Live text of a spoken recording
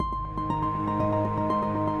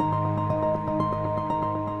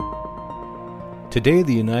Today,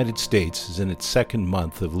 the United States is in its second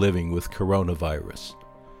month of living with coronavirus.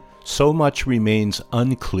 So much remains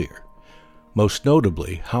unclear. Most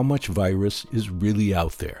notably, how much virus is really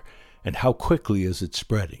out there, and how quickly is it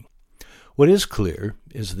spreading. What is clear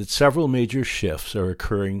is that several major shifts are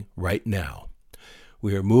occurring right now.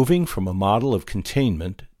 We are moving from a model of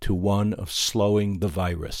containment to one of slowing the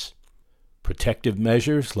virus. Protective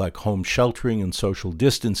measures like home sheltering and social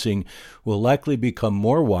distancing will likely become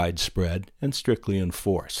more widespread and strictly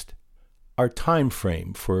enforced. Our time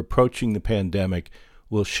frame for approaching the pandemic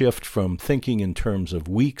will shift from thinking in terms of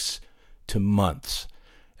weeks to months,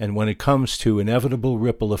 and when it comes to inevitable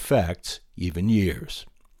ripple effects, even years.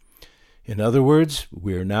 In other words,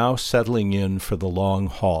 we are now settling in for the long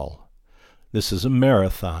haul. This is a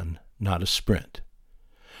marathon, not a sprint.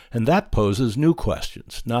 And that poses new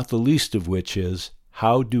questions, not the least of which is,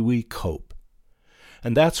 how do we cope?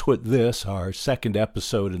 And that's what this, our second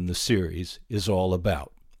episode in the series, is all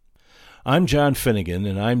about. I'm John Finnegan,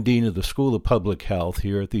 and I'm Dean of the School of Public Health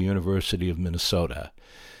here at the University of Minnesota.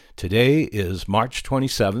 Today is March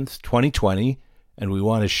 27th, 2020, and we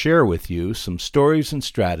want to share with you some stories and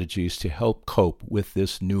strategies to help cope with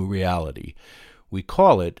this new reality. We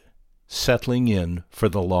call it settling in for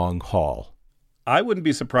the long haul. I wouldn't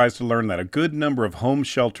be surprised to learn that a good number of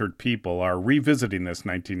home-sheltered people are revisiting this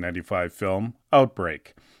 1995 film,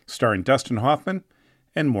 Outbreak, starring Dustin Hoffman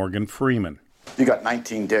and Morgan Freeman. You got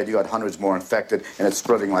 19 dead, you got hundreds more infected, and it's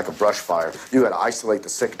spreading like a brush fire. You got to isolate the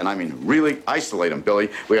sick, and I mean really isolate them, Billy.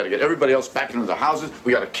 We got to get everybody else back into their houses.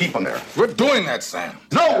 We got to keep them there. We're doing that, Sam.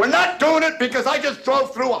 No, we're not doing it because I just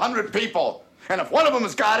drove through 100 people. And if one of them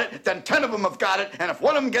has got it, then 10 of them have got it. And if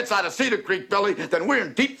one of them gets out of Cedar Creek, Billy, then we're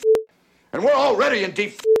in deep and we're already in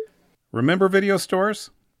deep Remember video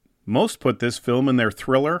stores? Most put this film in their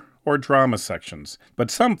thriller or drama sections, but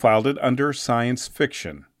some filed it under science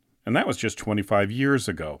fiction. And that was just 25 years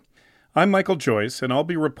ago. I'm Michael Joyce, and I'll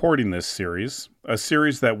be reporting this series, a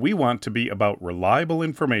series that we want to be about reliable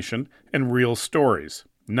information and real stories,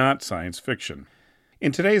 not science fiction.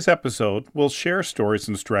 In today's episode, we'll share stories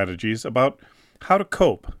and strategies about how to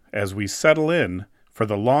cope as we settle in for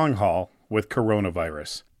the long haul with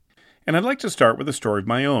coronavirus. And I'd like to start with a story of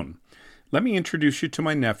my own. Let me introduce you to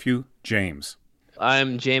my nephew, James.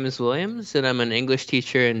 I'm James Williams, and I'm an English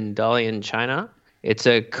teacher in Dalian, China. It's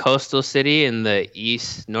a coastal city in the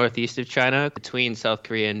northeast of China, between South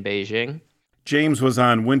Korea and Beijing. James was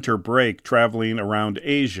on winter break traveling around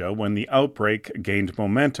Asia when the outbreak gained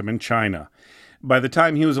momentum in China. By the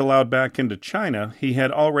time he was allowed back into China, he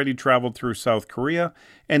had already traveled through South Korea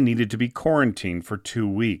and needed to be quarantined for 2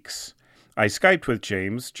 weeks. I Skyped with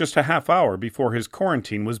James just a half hour before his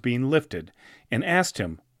quarantine was being lifted and asked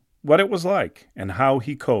him what it was like and how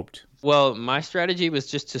he coped. Well, my strategy was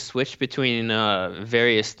just to switch between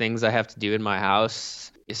various things I have to do in my house.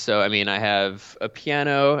 So, I have a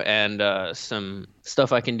piano and some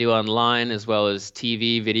stuff I can do online, as well as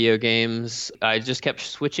TV, video games. I just kept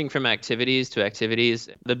switching from activities to activities.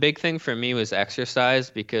 The big thing for me was exercise,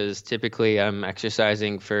 because typically I'm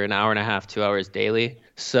exercising for an hour and a half, 2 hours daily.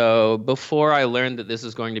 So before I learned that this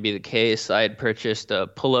was going to be the case, I had purchased a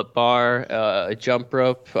pull-up bar, a jump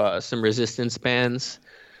rope, some resistance bands.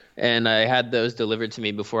 And I had those delivered to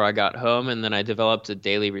me before I got home, and then I developed a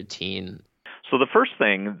daily routine. So the first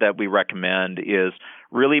thing that we recommend is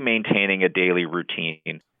really maintaining a daily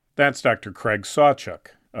routine. That's Dr. Craig Sawchuk,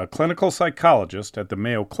 a clinical psychologist at the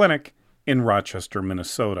Mayo Clinic in Rochester,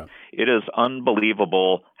 Minnesota. It is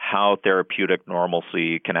unbelievable how therapeutic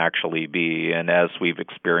normalcy can actually be. And as we've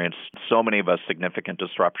experienced, so many of us, significant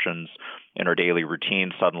disruptions in our daily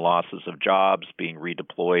routine, sudden losses of jobs, being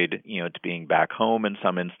redeployed, to being back home in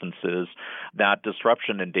some instances, that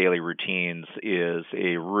disruption in daily routines is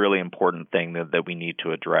a really important thing that we need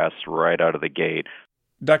to address right out of the gate.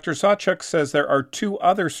 Dr. Sawchuk says there are 2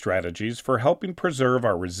 other strategies for helping preserve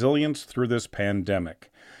our resilience through this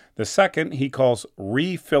pandemic. The second he calls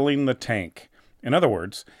refilling the tank. In other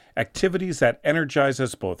words, activities that energize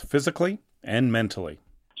us both physically and mentally.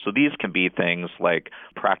 So these can be things like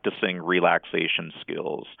practicing relaxation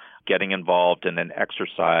skills, getting involved in an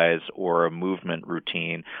exercise or a movement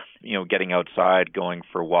routine, getting outside, going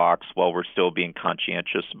for walks while we're still being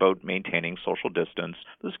conscientious about maintaining social distance.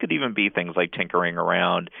 This could even be things like tinkering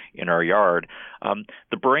around in our yard.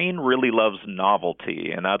 The brain really loves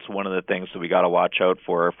novelty, and that's one of the things that we got to watch out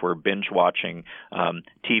for if we're binge watching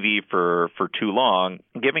TV for too long,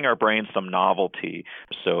 giving our brain some novelty.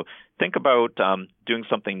 So think about doing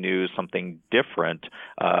something new, something different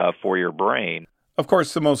for your brain. Of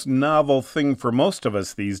course, the most novel thing for most of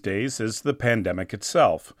us these days is the pandemic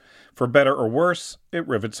itself. For better or worse, it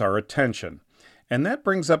rivets our attention. And that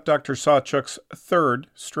brings up Dr. Sawchuk's third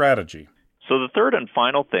strategy. So the third and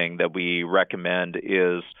final thing that we recommend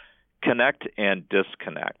is connect and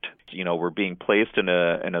disconnect. We're being placed in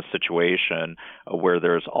a situation where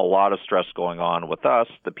there's a lot of stress going on with us,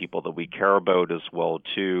 the people that we care about as well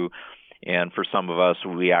too. And for some of us,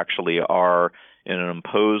 we actually are in an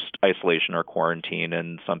imposed isolation or quarantine,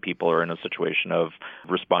 and some people are in a situation of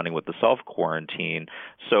responding with the self-quarantine.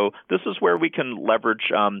 So this is where we can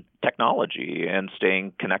leverage technology and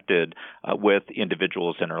staying connected with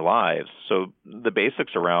individuals in our lives. So the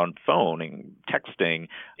basics around phoning, texting,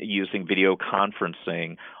 using video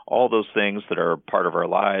conferencing, all those things that are part of our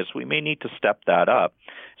lives, we may need to step that up.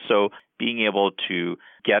 So being able to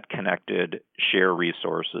get connected, share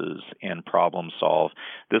resources, and problem solve.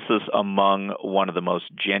 This is among one of the most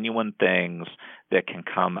genuine things that can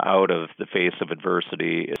come out of the face of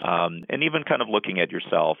adversity, and even kind of looking at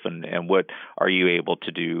yourself and what are you able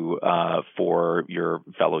to do for your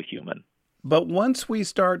fellow human. But once we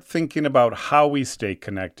start thinking about how we stay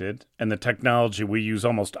connected and the technology we use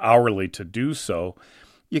almost hourly to do so,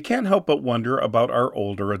 you can't help but wonder about our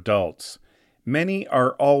older adults. Many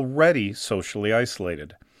are already socially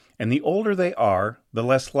isolated, and the older they are, the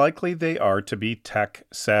less likely they are to be tech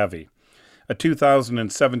savvy. A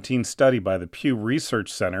 2017 study by the Pew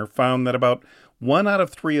Research Center found that about 1 out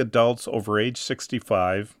of 3 adults over age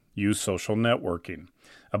 65 use social networking.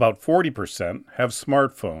 About 40% have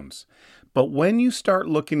smartphones. But when you start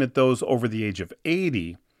looking at those over the age of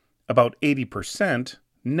 80, about 80%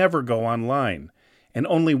 never go online, and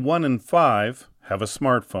only 1 in 5 have a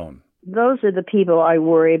smartphone. Those are the people I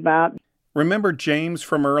worry about. Remember James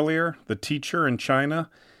from earlier, the teacher in China?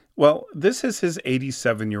 Well, this is his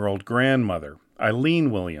 87-year-old grandmother, Eileen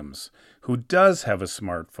Williams, who does have a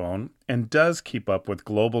smartphone and does keep up with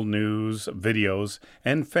global news, videos,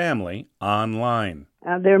 and family online.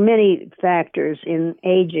 There are many factors in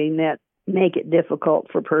aging that make it difficult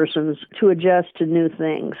for persons to adjust to new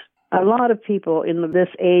things. A lot of people in this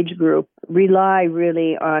age group rely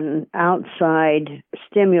really on outside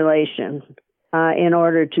stimulation in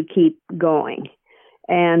order to keep going.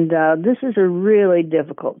 And this is a really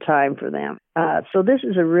difficult time for them. So this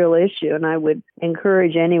is a real issue, and I would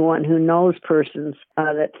encourage anyone who knows persons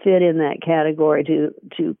that fit in that category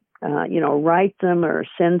to write them or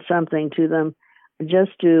send something to them,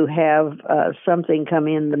 just to have something come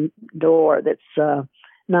in the door that's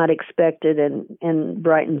not expected and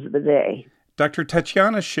brightens the day. Dr.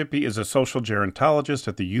 Tatiana Shippey is a social gerontologist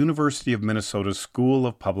at the University of Minnesota School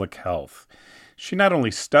of Public Health. She not only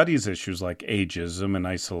studies issues like ageism and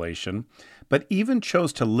isolation, but even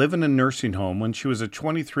chose to live in a nursing home when she was a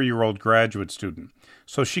 23-year-old graduate student,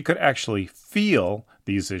 so she could actually feel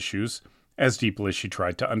these issues as deeply as she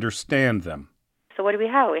tried to understand them. So what do we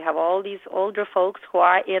have? We have all these older folks who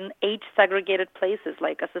are in age-segregated places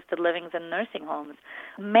like assisted livings and nursing homes,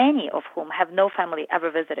 many of whom have no family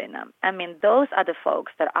ever visiting them. I mean, those are the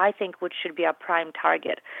folks that I think should be our prime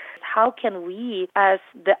target. How can we, as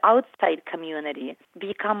the outside community,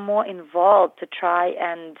 become more involved to try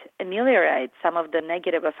and ameliorate some of the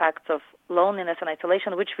negative effects of loneliness and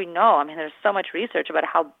isolation, which we know, I mean, there's so much research about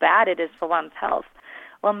how bad it is for one's health.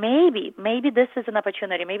 Well, maybe this is an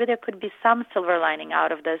opportunity. Maybe there could be some silver lining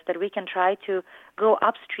out of this, that we can try to go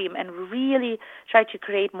upstream and really try to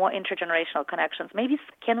create more intergenerational connections. Maybe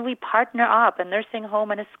can we partner up a nursing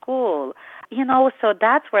home and a school? So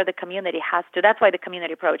that's where the community that's why the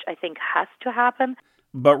community approach, I think, has to happen.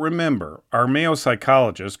 But remember, our Mayo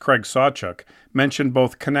psychologist, Craig Sawchuk, mentioned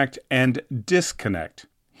both connect and disconnect.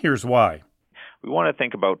 Here's why. We want to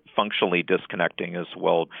think about functionally disconnecting as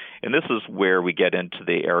well. And this is where we get into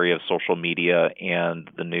the area of social media and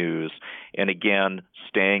the news. And again,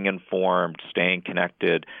 staying informed, staying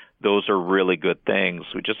connected, those are really good things.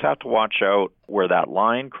 We just have to watch out where that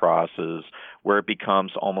line crosses, where it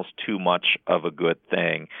becomes almost too much of a good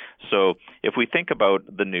thing. So if we think about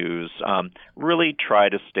the news, really try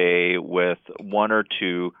to stay with 1 or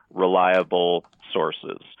 2 reliable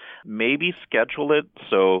sources. Maybe schedule it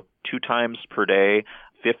so 2 times per day,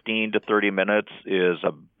 15 to 30 minutes is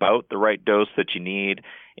about the right dose that you need,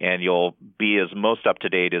 and you'll be as most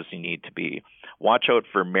up-to-date as you need to be. Watch out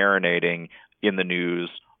for marinating in the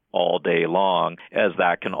news all day long, as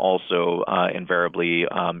that can also invariably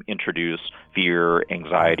introduce fear,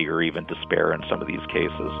 anxiety, or even despair in some of these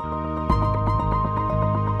cases.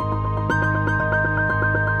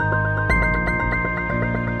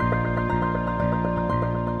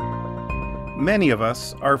 Many of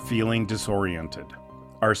us are feeling disoriented.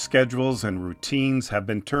 Our schedules and routines have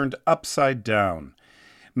been turned upside down.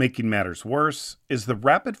 Making matters worse is the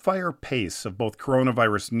rapid-fire pace of both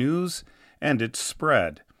coronavirus news and its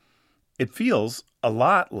spread. It feels a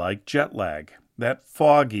lot like jet lag, that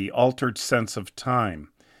foggy, altered sense of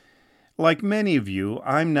time. Like many of you,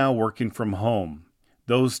 I'm now working from home.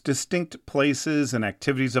 Those distinct places and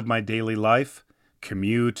activities of my daily life,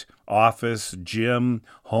 commute, office, gym,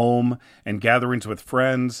 home, and gatherings with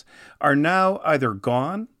friends, are now either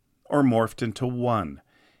gone or morphed into one.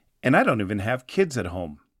 And I don't even have kids at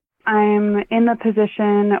home. I'm in the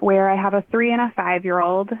position where I have a 3 and a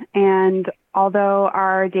 5-year-old, and although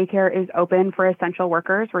our daycare is open for essential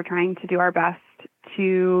workers, we're trying to do our best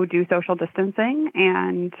to do social distancing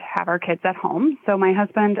and have our kids at home. So my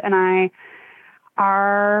husband and I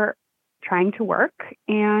are trying to work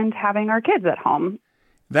and having our kids at home.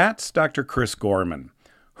 That's Dr. Chris Gorman.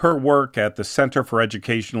 Her work at the Center for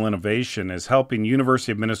Educational Innovation is helping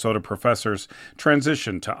University of Minnesota professors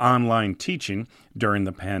transition to online teaching during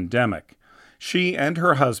the pandemic. She and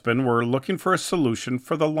her husband were looking for a solution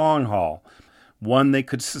for the long haul, one they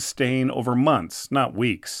could sustain over months, not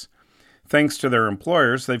weeks. Thanks to their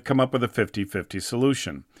employers, they've come up with a 50-50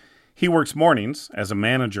 solution. He works mornings as a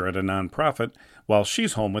manager at a nonprofit while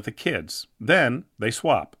she's home with the kids. Then they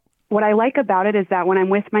swap. What I like about it is that when I'm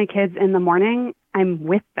with my kids in the morning, I'm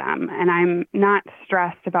with them and I'm not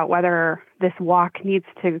stressed about whether this walk needs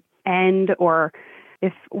to end or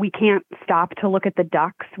if we can't stop to look at the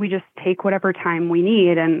ducks. We just take whatever time we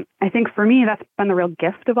need. And I think for me, that's been the real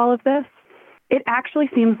gift of all of this. It actually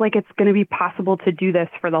seems like it's going to be possible to do this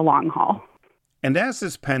for the long haul. And as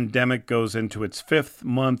this pandemic goes into its 5th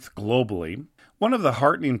month globally, one of the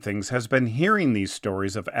heartening things has been hearing these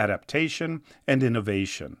stories of adaptation and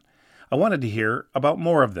innovation. I wanted to hear about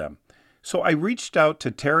more of them. So I reached out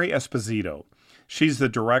to Terry Esposito. She's the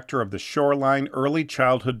director of the Shoreline Early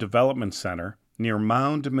Childhood Development Center near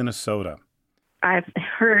Mound, Minnesota. I've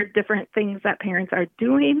heard different things that parents are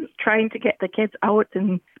doing, trying to get the kids out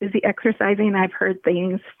and busy exercising. I've heard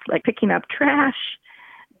things like picking up trash,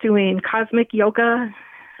 doing cosmic yoga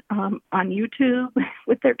on YouTube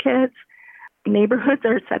with their kids. Neighborhoods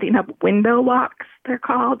are setting up window walks, they're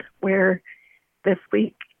called, where this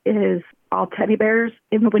week is all teddy bears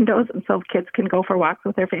in the windows, and so kids can go for walks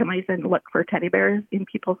with their families and look for teddy bears in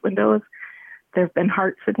people's windows. There have been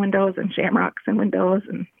hearts in windows and shamrocks in windows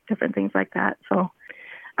and different things like that. So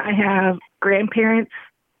I have grandparents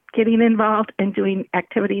getting involved and doing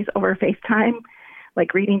activities over FaceTime,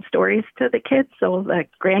 like reading stories to the kids so the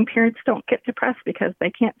grandparents don't get depressed because they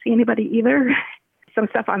can't see anybody either. Some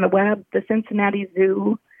stuff on the web. The Cincinnati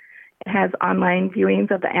Zoo has online viewings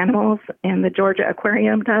of the animals, and the Georgia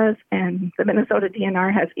Aquarium does, and the Minnesota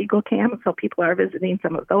DNR has Eagle Cam, so people are visiting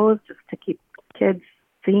some of those just to keep kids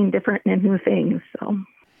seeing different and new things. So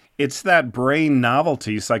it's that brain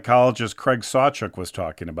novelty psychologist Craig Sawchuk was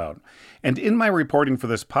talking about. And in my reporting for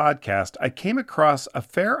this podcast, I came across a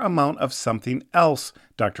fair amount of something else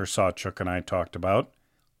Dr. Sawchuk and I talked about: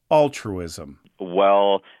 altruism.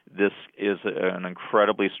 Well, this is an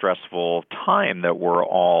incredibly stressful time that we're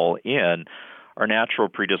all in. Our natural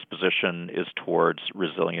predisposition is towards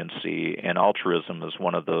resiliency, and altruism is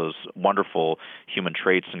one of those wonderful human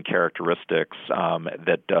traits and characteristics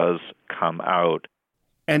that does come out.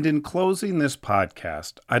 And in closing this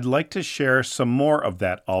podcast, I'd like to share some more of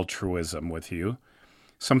that altruism with you.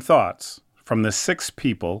 Some thoughts from the 6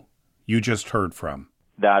 people you just heard from.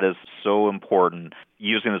 That is so important,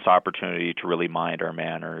 using this opportunity to really mind our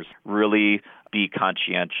manners, really be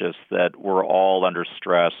conscientious that we're all under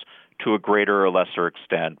stress to a greater or lesser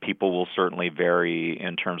extent. People will certainly vary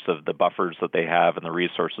in terms of the buffers that they have and the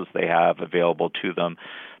resources they have available to them,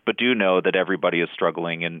 but do know that everybody is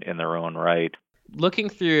struggling in their own right. Looking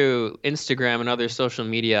through Instagram and other social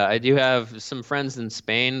media, I do have some friends in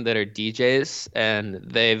Spain that are DJs, and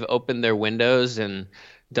they've opened their windows and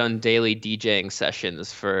done daily DJing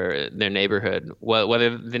sessions for their neighborhood. Well,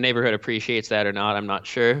 whether the neighborhood appreciates that or not, I'm not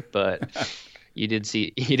sure, but you did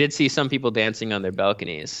see some people dancing on their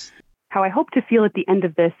balconies. How I hope to feel at the end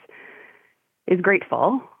of this is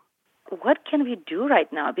grateful. What can we do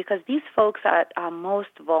right now? Because these folks are most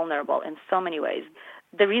vulnerable in so many ways.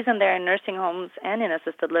 The reason they're in nursing homes and in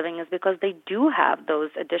assisted living is because they do have those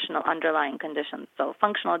additional underlying conditions. So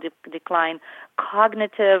functional decline,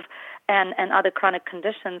 cognitive, and other chronic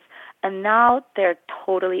conditions. And now they're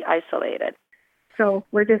totally isolated. So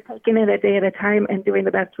we're just taking it a day at a time and doing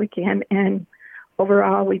the best we can. And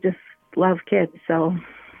overall, we just love kids. So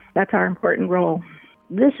that's our important role.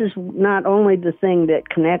 This is not only the thing that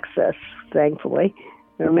connects us, thankfully.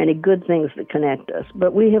 There are many good things that connect us,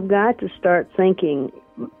 but we have got to start thinking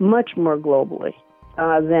much more globally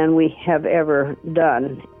than we have ever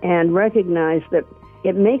done, and recognize that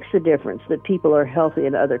it makes a difference that people are healthy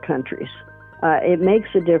in other countries. It makes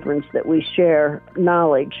a difference that we share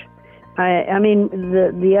knowledge I mean,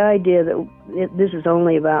 the idea that this is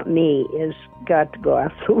only about me has got to go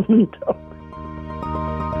out the window.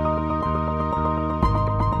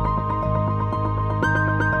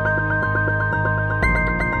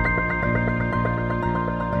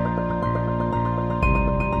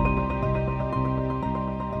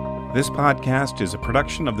 This podcast is a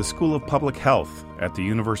production of the School of Public Health at the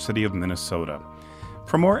University of Minnesota.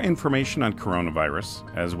 For more information on coronavirus,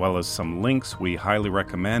 as well as some links we highly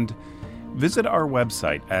recommend, visit our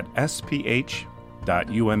website at sph.umn.edu.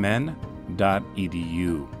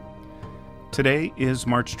 Today is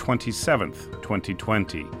March 27th,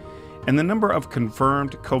 2020, and the number of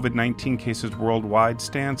confirmed COVID-19 cases worldwide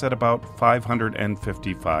stands at about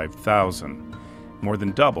 555,000, more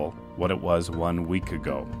than double what it was 1 week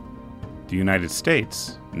ago. The United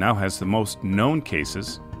States now has the most known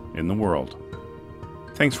cases in the world.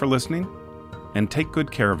 Thanks for listening, and take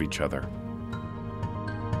good care of each other.